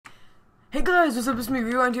Hey guys, what's up? It's me,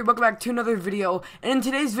 Rewind here. Welcome back to another video. And in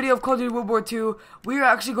today's video of COD World War II, we are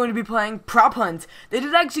actually going to be playing Prop Hunt. They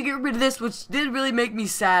did actually get rid of this, which did really make me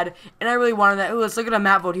sad, and I really wanted that. Ooh, let's look at a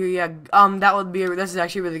map vote here. Yeah, this is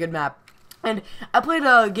actually a really good map. And I played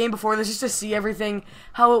a game before this just to see everything,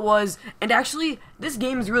 how it was, and actually, this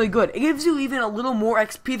game is really good. It gives you even a little more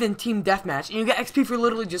XP than Team Deathmatch, and you get XP for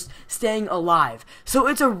literally just staying alive. So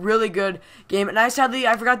it's a really good game, and I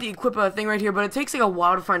forgot to equip a thing right here, but it takes like a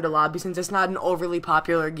while to find a lobby since it's not an overly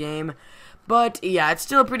popular game. But yeah, it's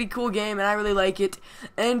still a pretty cool game, and I really like it.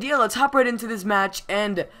 And yeah, let's hop right into this match.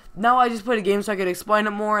 And now I just played a game so I could explain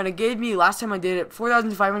it more. And it gave me, last time I did it,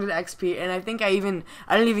 4,500 XP. And I think I didn't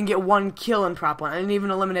even get one kill in Prop 1. I didn't even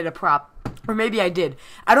eliminate a prop. Or maybe I did.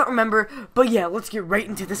 I don't remember. But yeah, let's get right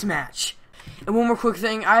into this match. And one more quick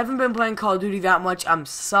thing, I haven't been playing Call of Duty that much, I'm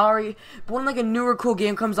sorry, but when like a newer cool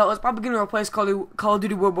game comes out, it's probably going to replace Call of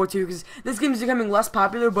Duty World War II, because this game is becoming less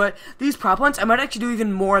popular, but these prop hunts, I might actually do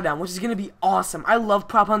even more of them, which is going to be awesome. I love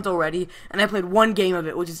prop hunt already, and I played one game of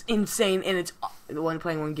it, which is insane, and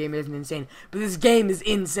playing one game isn't insane, but this game is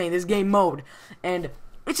insane, this game mode, and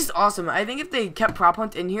it's just awesome. I think if they kept prop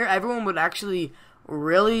hunt in here, everyone would actually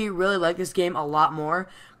really like this game a lot more,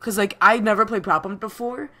 because like, I've never played prop hunt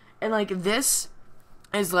before. And like this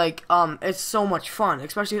is like it's so much fun,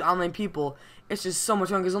 especially with online people. It's just so much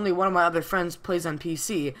fun because only one of my other friends plays on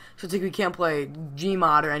PC, so it's like we can't play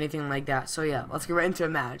Gmod or anything like that. So yeah, let's get right into a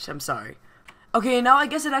match. I'm sorry. Okay, now I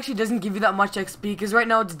guess it actually doesn't give you that much XP because right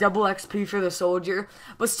now it's double XP for the soldier,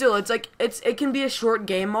 but still it's like it can be a short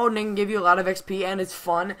game mode and it can give you a lot of XP and it's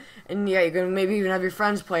fun. And yeah, you're gonna maybe even have your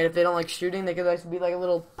friends play it if they don't like shooting. They could like be like a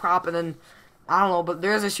little prop and then I don't know, but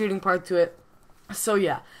there is a shooting part to it. So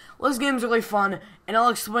yeah. Well, this game's really fun, and I'll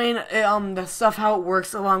explain the stuff, how it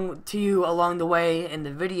works along the way in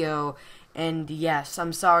the video. And yes,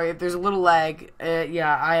 I'm sorry if there's a little lag.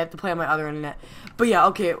 Yeah, I have to play on my other internet. But yeah,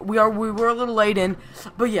 okay, we were a little late in.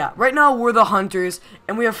 But yeah, right now we're the hunters,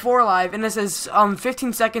 and we have 4 alive, and it says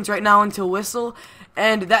 15 seconds right now until whistle.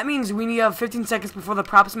 And that means we need to have 15 seconds before the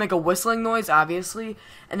props make a whistling noise, obviously.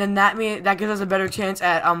 And then that gives us a better chance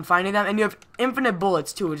at finding them. And you have infinite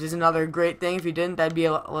bullets too, which is another great thing. If you didn't, that'd be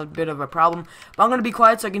a bit of a problem. But I'm gonna be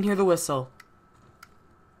quiet so I can hear the whistle.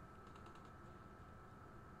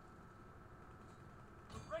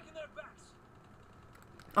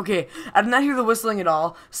 Okay, I did not hear the whistling at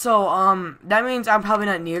all. So that means I'm probably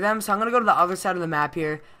not near them. So I'm gonna go to the other side of the map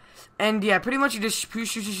here. And yeah, pretty much you just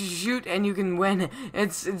shoot, and you can win.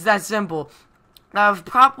 It's that simple.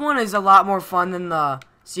 Prop 1 is a lot more fun than the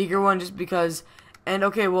Seeker one, just because. And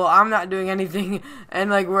okay, well, I'm not doing anything, and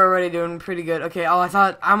like we're already doing pretty good. Okay, oh, I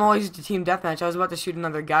thought I'm always used to Team Deathmatch. I was about to shoot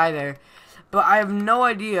another guy there, but I have no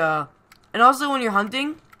idea. And also, when you're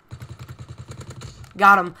hunting,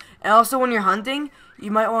 got him. And also, when you're hunting, you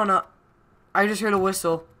might wanna. I just heard a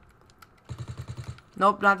whistle.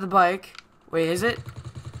 Nope, not the bike. Wait, is it?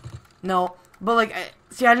 No, but like,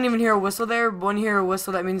 see, I didn't even hear a whistle there. But when you hear a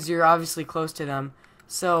whistle, that means you're obviously close to them.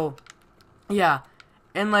 So, yeah,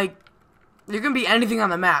 and like, there can be anything on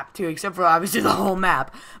the map too, except for obviously the whole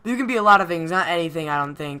map. But you can be a lot of things, not anything, I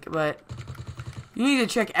don't think. But you need to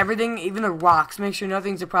check everything, even the rocks. Make sure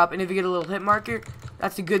nothing's a prop. And if you get a little hit marker,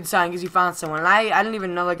 that's a good sign because you found someone. And I didn't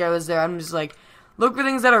even know the guy was there. I'm just like, look for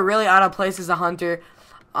things that are really out of place as a hunter.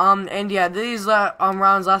 And yeah, these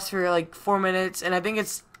rounds last for like 4 minutes, and I think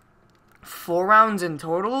it's 4 rounds in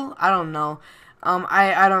total. I don't know.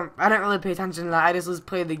 I don't really pay attention to that. I just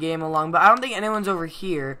played the game along, but I don't think anyone's over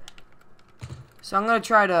here. So I'm gonna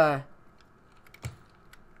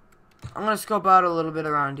scope out a little bit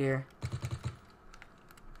around here.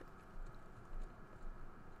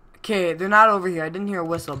 Okay, they're not over here. I didn't hear a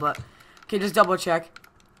whistle, but okay, just double check.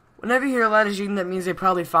 Whenever you hear a lot of shooting, that means they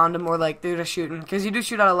probably found him, or like they're just shooting, because you do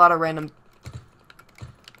shoot out a lot of random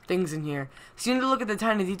things in here. So you need to look at the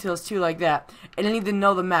tiny details too, like that. And you need to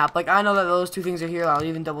know the map. Like, I know that those 2 things are here. I'll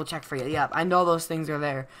even double check for you. Yeah, I know those things are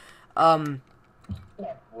there. Okay,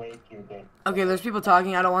 there's people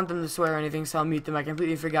talking. I don't want them to swear or anything, so I'll mute them. I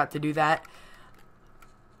completely forgot to do that.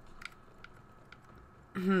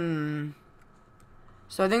 So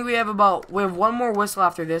I think we have one more whistle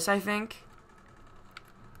after this, I think.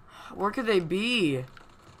 Where could they be?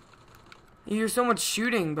 You hear so much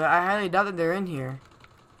shooting, but I highly doubt that they're in here.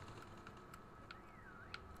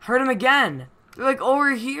 Heard him again. They're like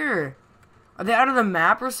over here. Are they out of the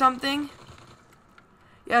map or something?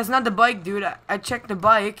 Yeah, it's not the bike, dude. I checked the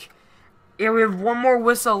bike. Yeah, we have one more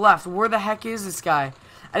whistle left. Where the heck is this guy?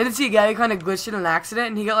 I did see a guy who kind of glitched in an accident,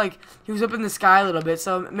 and he was up in the sky a little bit.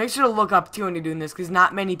 So make sure to look up too when you're doing this, because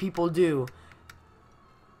not many people do.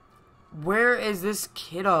 Where is this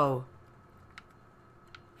kiddo?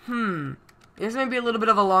 This may be a little bit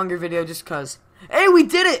of a longer video just cause. Hey, we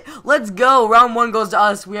did it! Let's go! Round 1 goes to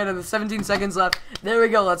us. We had 17 seconds left. There we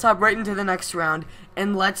go. Let's hop right into the next round.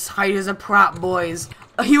 And let's hide as a prop, boys.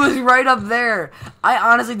 He was right up there. I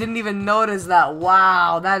honestly didn't even notice that.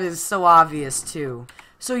 Wow, that is so obvious, too.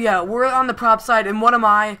 So, yeah, we're on the prop side. And what am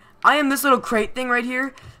I? I am this little crate thing right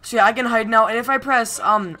here. So, yeah, I can hide now. And if I press,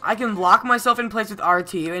 I can lock myself in place with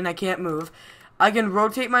RT, and I can't move. I can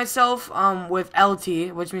rotate myself, with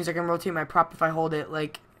LT, which means I can rotate my prop if I hold it,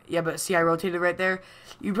 like... Yeah, but see, I rotated right there.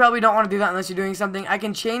 You probably don't want to do that unless you're doing something. I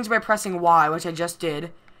can change by pressing Y, which I just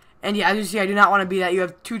did. And yeah, as you see, I do not want to be that. You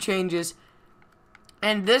have 2 changes.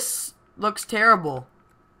 And this looks terrible.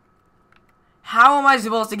 How am I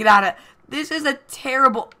supposed to get out of it? This is a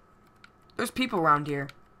terrible... There's people around here.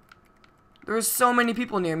 There's so many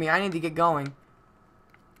people near me. I need to get going.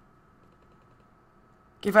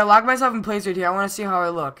 Okay, if I lock myself in place right here, I want to see how I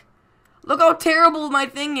look. Look how terrible my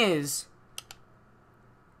thing is.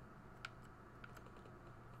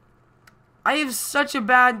 I have such a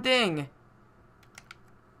bad thing.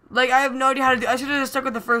 Like, I have no idea how to do. I should have just stuck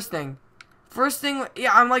with the first thing. First thing, yeah,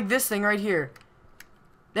 I'm like this thing right here.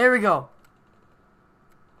 There we go.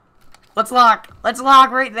 Let's lock. Let's lock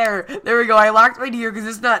right there. There we go. I locked right here because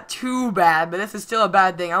it's not too bad, but this is still a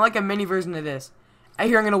bad thing. I'm like a mini version of this. I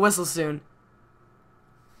hear I'm going to whistle soon.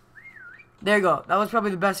 There you go. That was probably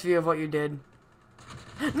the best view of what you did.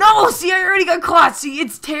 No! See, I already got caught. See,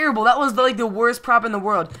 it's terrible. That was like the worst prop in the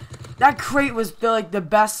world. That crate was the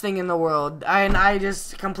best thing in the world, and I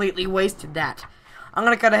just completely wasted that. I'm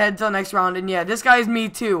gonna cut ahead till next round, and yeah, this guy's me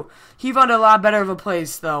too. He found a lot better of a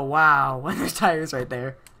place, though. Wow, and there's tires right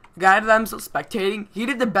there. The guy that I'm still spectating, he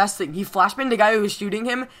did the best thing. He flashbanged the guy who was shooting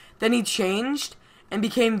him, then he changed and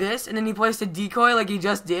became this, and then he placed a decoy like he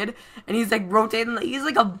just did, and he's like rotating. He's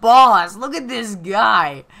like a boss. Look at this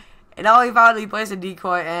guy. And now he finally placed a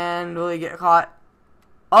decoy, and will he get caught?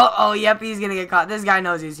 Oh, yep, he's gonna get caught. This guy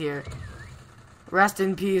knows he's here. Rest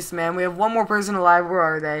in peace, man. We have one more person alive. Where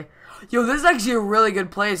are they? Yo, this is actually a really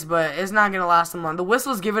good place, but it's not gonna last them long. The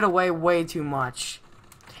whistles give it away way too much.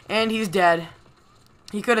 And he's dead.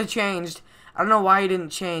 He could have changed. I don't know why he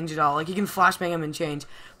didn't change at all. Like, he can flashbang him and change.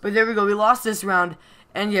 But there we go. We lost this round.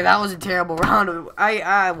 And yeah, that was a terrible round.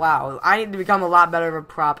 Wow. I need to become a lot better of a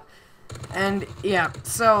prop. And yeah,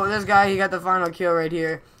 so this guy, he got the final kill right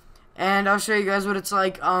here. And I'll show you guys what it's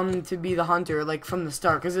like to be the hunter, like, from the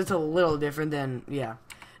start, because it's a little different than, yeah.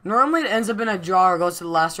 Normally it ends up in a draw or goes to the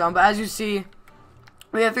last round, but as you see,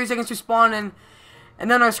 we have 3 seconds to spawn in, and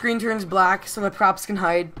then our screen turns black so the props can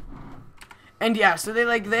hide. And yeah, so they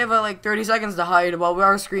have like 30 seconds to hide while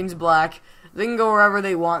our screen's black. They can go wherever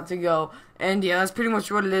they want to go. And yeah, that's pretty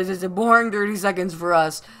much what it is. It's a boring 30 seconds for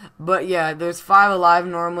us. But yeah, there's 5 alive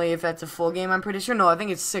normally if that's a full game, I'm pretty sure. No, I think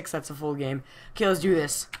it's 6 that's a full game. Okay, let's do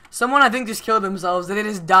this. Someone, I think, just killed themselves and they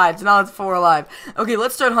just died, so now it's 4 alive. Okay,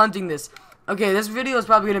 let's start hunting this. Okay, this video is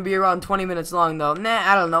probably going to be around 20 minutes long, though. Nah,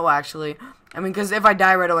 I don't know, actually. I mean, because if I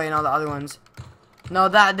die right away and all the other ones. No,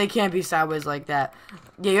 they can't be sideways like that.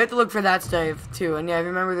 Yeah, you have to look for that stuff, too. And yeah,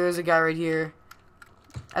 remember there's a guy right here.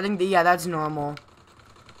 I think, yeah, that's normal.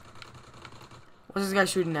 What's this guy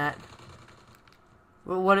shooting at?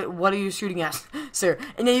 What are you shooting at, sir?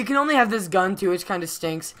 And yeah, you can only have this gun, too, which kind of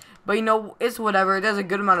stinks. But, you know, it's whatever. It does a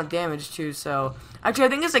good amount of damage, too, so... Actually, I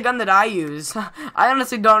think it's a gun that I use. I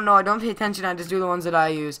honestly don't know. I don't pay attention. I just do the ones that I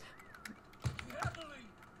use.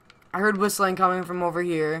 I heard whistling coming from over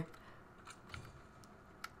here.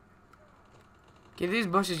 Okay, these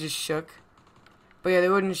bushes just shook. But, yeah, they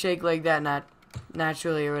wouldn't shake like that, not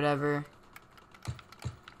naturally or whatever.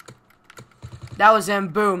 That was him.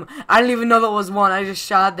 Boom. I didn't even know that was one. I just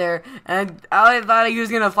shot there. And I thought he was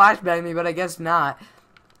going to flashbang me, but I guess not.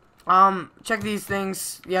 Check these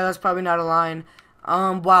things. Yeah, that's probably not a line.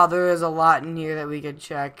 Wow, there is a lot in here that we could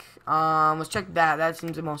check. Let's check that. That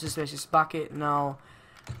seems the most suspicious. Bucket, no.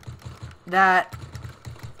 That.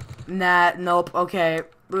 Nah, nope. Okay.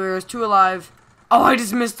 There's 2 alive. Oh, I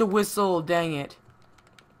just missed the whistle. Dang it.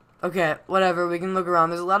 Okay, whatever. We can look around.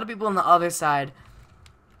 There's a lot of people on the other side.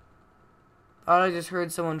 Thought I just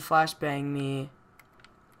heard someone flashbang me.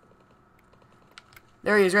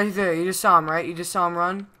 There he is, right there. You just saw him, right? You just saw him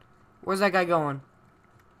run? Where's that guy going?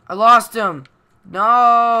 I lost him.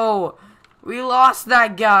 No! We lost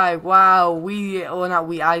that guy. Wow. Well, not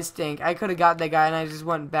we. I stink. I could have got that guy, and I just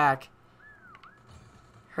went back.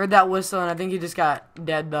 Heard that whistle, and I think he just got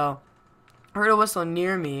dead, though. Heard a whistle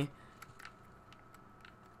near me.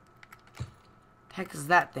 The heck is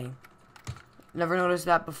that thing? Never noticed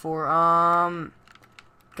that before. God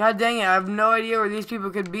dang it. I have no idea where these people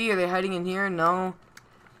could be. Are they hiding in here? No.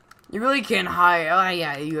 You really can't hide. Oh,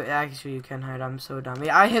 yeah, you can hide. I'm so dumb.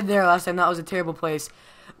 Yeah, I hid there last time. That was a terrible place.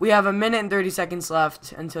 We have 1:30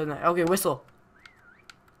 left until... Okay, whistle.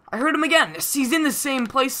 I heard him again. He's in the same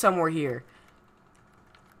place somewhere here.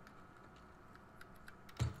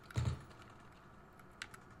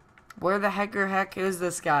 Where the heck is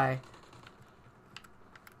this guy?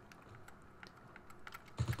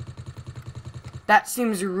 That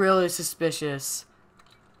seems really suspicious.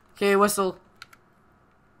 Okay, whistle.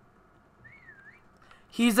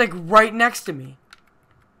 He's like right next to me.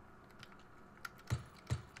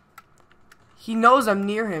 He knows I'm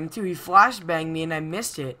near him too. He flashbanged me and I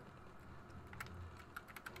missed it.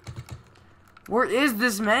 Where is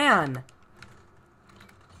this man?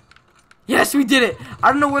 Yes, we did it.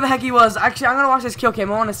 I don't know where the heck he was. Actually, I'm gonna watch this kill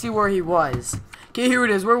cam. I want to see where he was. Okay, here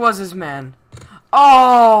it is. Where was this man?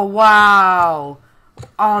 Oh, wow.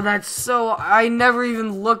 Oh, that's so... I never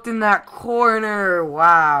even looked in that corner.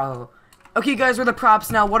 Wow. Okay, guys, we're the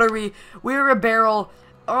props now. What are we? We're a barrel.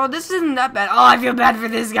 Oh, this isn't that bad. Oh, I feel bad for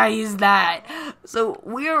this guy. He's that. So,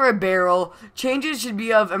 we are a barrel. Changes should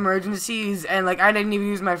be of emergencies. And, like, I didn't even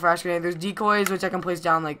use my flash grenade. There's decoys, which I can place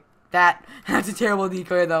down like that. That's a terrible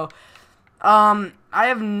decoy, though. I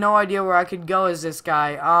have no idea where I could go as this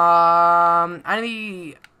guy.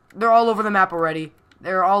 They're all over the map already.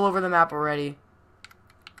 They're all over the map already.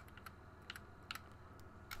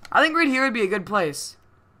 I think right here would be a good place.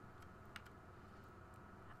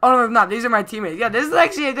 Oh, no, it's not. These are my teammates. Yeah, this is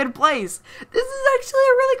actually a good place. This is actually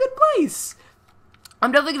a really good place.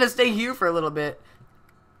 I'm definitely going to stay here for a little bit.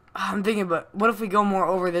 I'm thinking, but what if we go more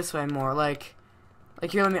over this way more? Like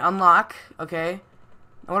here, let me unlock. Okay.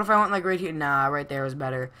 What if I went like right here? Nah, right there is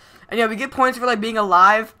better. And yeah, we get points for like being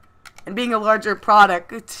alive and being a larger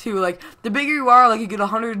product too. Like the bigger you are, like you get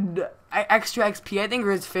 100 extra XP, I think,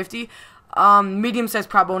 or it's 50. Medium size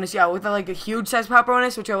prop bonus, yeah, with like a huge size prop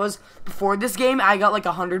bonus, which I was before this game, I got like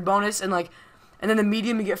 100 bonus, and then the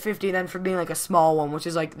medium you get 50, and then for being like a small one, which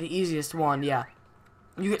is like the easiest one, yeah,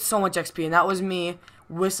 you get so much XP, and that was me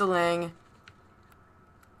whistling.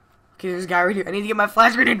 Okay, there's a guy right here. I need to get my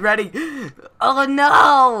flash grenade ready. Oh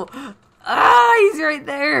no! Ah, he's right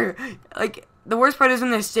there. Like the worst part is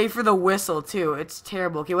when they stay for the whistle too. It's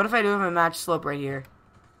terrible. Okay, what if I do have a match slope right here?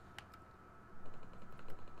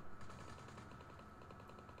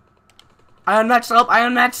 I unmatched slope.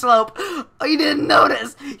 Oh, you didn't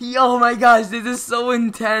notice. Oh my gosh, this is so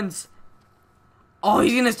intense. Oh,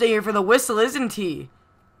 he's gonna stay here for the whistle, isn't he?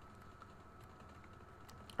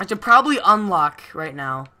 I should probably unlock right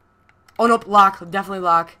now. Oh, nope, lock. Definitely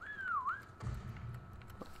lock.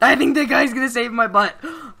 I think that guy's gonna save my butt.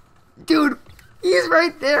 Dude, he's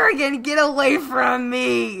right there again. Get away from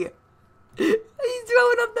me. He's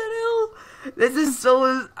throwing up that hill. This is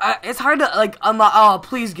so... it's hard to, like, unlock... Oh,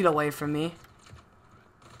 please get away from me.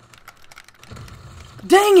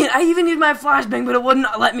 Dang it! I even used my flashbang, but it wouldn't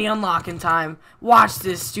let me unlock in time. Watch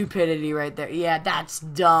this stupidity right there. Yeah, that's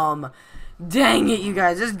dumb. Dang it, you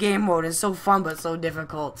guys. This game mode is so fun, but so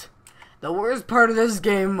difficult. The worst part of this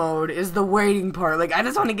game mode is the waiting part. Like, I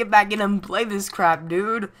just want to get back in and play this crap,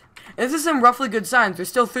 dude. This is some roughly good signs. There's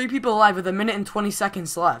still 3 people alive with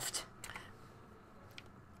 1:20 left.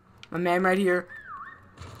 My man right here.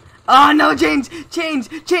 Oh no, change,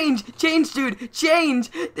 dude,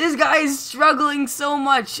 change. This guy is struggling so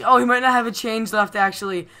much. Oh, he might not have a change left,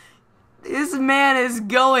 actually. This man is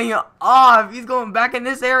going off. He's going back in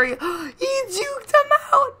this area. He juked them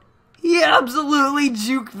out. He absolutely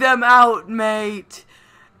juked them out, mate.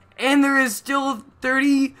 And there is still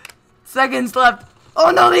 30 seconds left.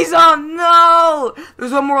 Oh no, they saw him. No.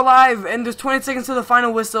 There's one more alive, and there's 20 seconds to the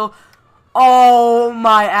final whistle. Oh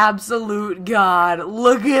my absolute god.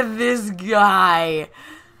 Look at this guy.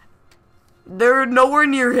 They're nowhere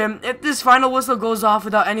near him. If this final whistle goes off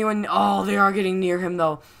without anyone... Oh, they are getting near him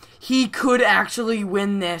though. He could actually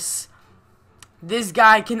win this. This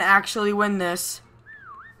guy can actually win this.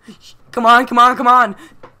 Come on.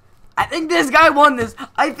 I think this guy won this.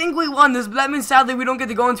 I think we won this, but that means sadly we don't get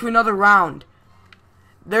to go into another round.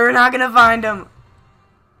 They're not gonna find him.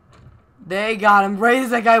 They got him right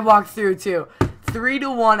as that guy walked through, too.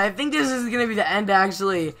 3-1. I think this is going to be the end,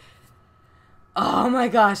 actually. Oh, my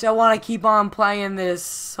gosh. I want to keep on playing this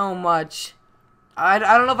so much. I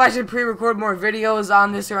don't know if I should pre-record more videos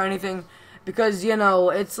on this or anything. Because, you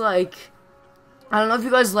know, it's like... I don't know if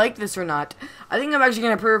you guys like this or not. I think I'm actually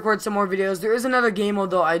going to pre-record some more videos. There is another game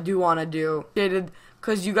mode, though, I do want to do.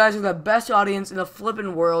 Because you guys are the best audience in the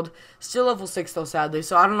flippin' world. Still level 6, though, sadly.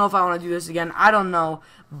 So I don't know if I want to do this again. I don't know.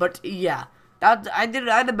 But, yeah. I did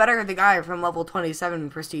better than the guy from level 27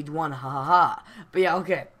 Prestige 1. Ha ha ha. But, yeah,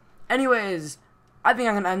 okay. Anyways, I think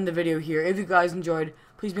I'm going to end the video here. If you guys enjoyed,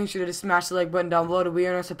 please make sure to smash the like button down below. Did we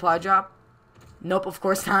earn our supply drop? Nope, of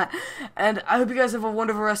course not. And I hope you guys have a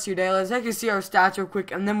wonderful rest of your day. Let's actually see our stats real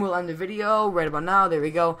quick, and then we'll end the video right about now. There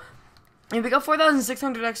we go. And we got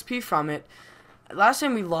 4,600 XP from it. Last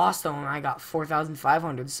time we lost though, and I got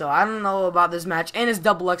 4,500. So I don't know about this match. And it's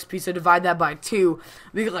double XP, so divide that by 2.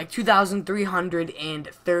 We get like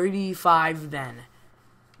 2,335 then.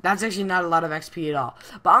 That's actually not a lot of XP at all.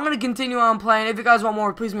 But I'm going to continue on playing. If you guys want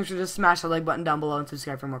more, please make sure to smash the like button down below and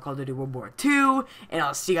subscribe for more Call of Duty World War 2. And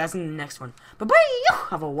I'll see you guys in the next one. Bye-bye!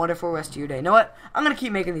 Have a wonderful rest of your day. You know what? I'm going to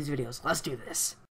keep making these videos. Let's do this.